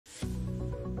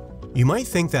You might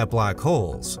think that black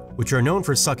holes, which are known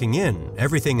for sucking in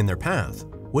everything in their path,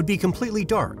 would be completely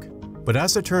dark, but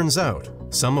as it turns out,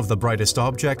 some of the brightest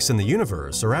objects in the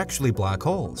universe are actually black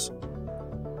holes.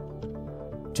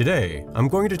 Today, I'm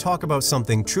going to talk about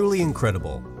something truly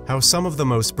incredible, how some of the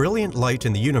most brilliant light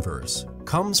in the universe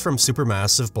comes from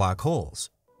supermassive black holes.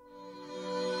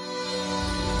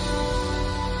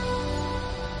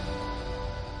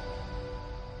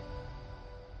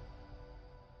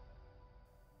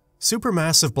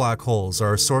 Supermassive black holes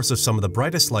are a source of some of the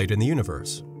brightest light in the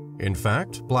universe. In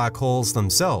fact, black holes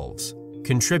themselves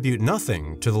contribute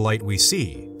nothing to the light we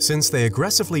see, since they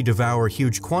aggressively devour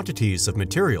huge quantities of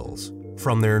materials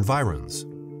from their environs.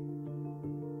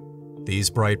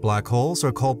 These bright black holes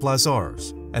are called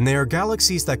blazars, and they are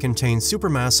galaxies that contain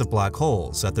supermassive black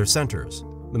holes at their centers.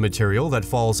 The material that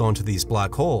falls onto these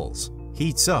black holes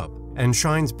heats up and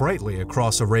shines brightly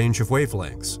across a range of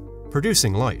wavelengths,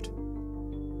 producing light.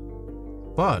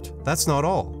 But that's not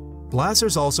all.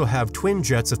 Blazars also have twin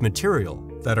jets of material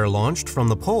that are launched from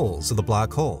the poles of the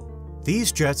black hole.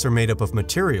 These jets are made up of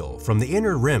material from the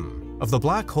inner rim of the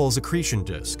black hole's accretion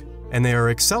disk, and they are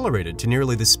accelerated to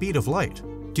nearly the speed of light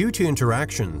due to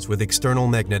interactions with external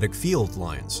magnetic field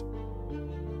lines.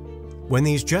 When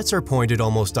these jets are pointed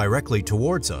almost directly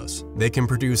towards us, they can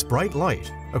produce bright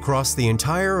light across the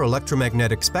entire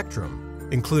electromagnetic spectrum,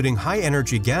 including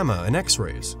high-energy gamma and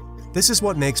X-rays. This is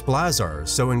what makes blazars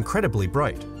so incredibly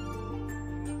bright.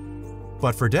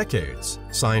 But for decades,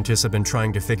 scientists have been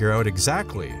trying to figure out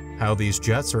exactly how these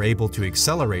jets are able to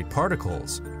accelerate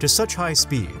particles to such high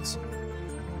speeds.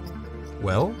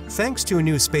 Well, thanks to a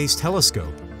new space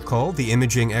telescope called the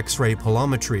Imaging X-ray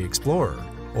Polometry Explorer,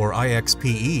 or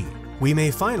IXPE, we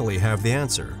may finally have the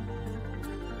answer.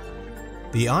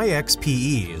 The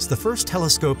IXPE is the first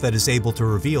telescope that is able to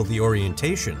reveal the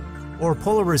orientation, or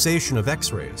polarization of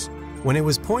X-rays, when it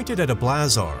was pointed at a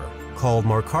blazar called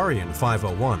Markarian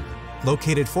 501,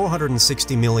 located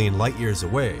 460 million light-years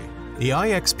away. The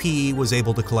IXPE was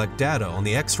able to collect data on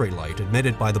the X-ray light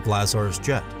emitted by the blazar's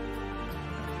jet.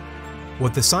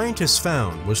 What the scientists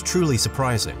found was truly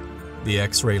surprising. The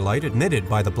X-ray light emitted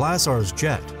by the blazar's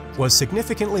jet was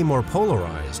significantly more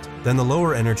polarized than the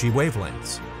lower energy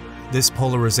wavelengths. This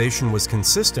polarization was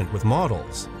consistent with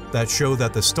models that show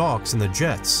that the stalks in the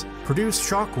jets produce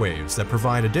shock waves that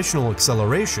provide additional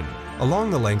acceleration along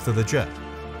the length of the jet.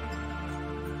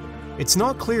 It's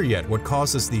not clear yet what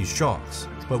causes these shocks,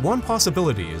 but one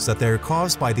possibility is that they are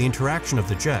caused by the interaction of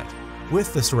the jet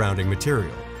with the surrounding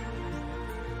material.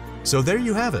 So there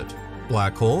you have it.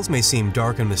 Black holes may seem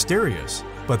dark and mysterious,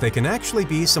 but they can actually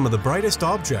be some of the brightest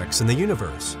objects in the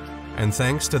universe. And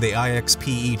thanks to the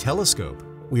IXPE telescope,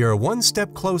 we are one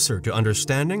step closer to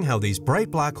understanding how these bright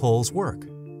black holes work.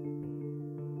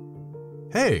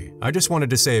 Hey, I just wanted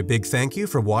to say a big thank you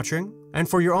for watching and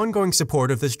for your ongoing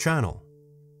support of this channel.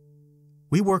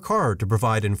 We work hard to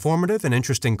provide informative and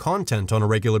interesting content on a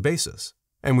regular basis,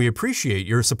 and we appreciate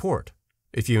your support.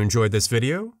 If you enjoyed this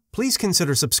video, please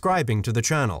consider subscribing to the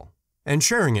channel and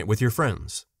sharing it with your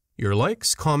friends. Your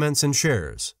likes, comments, and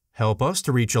shares help us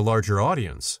to reach a larger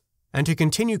audience and to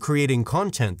continue creating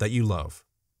content that you love.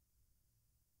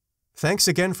 Thanks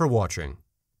again for watching.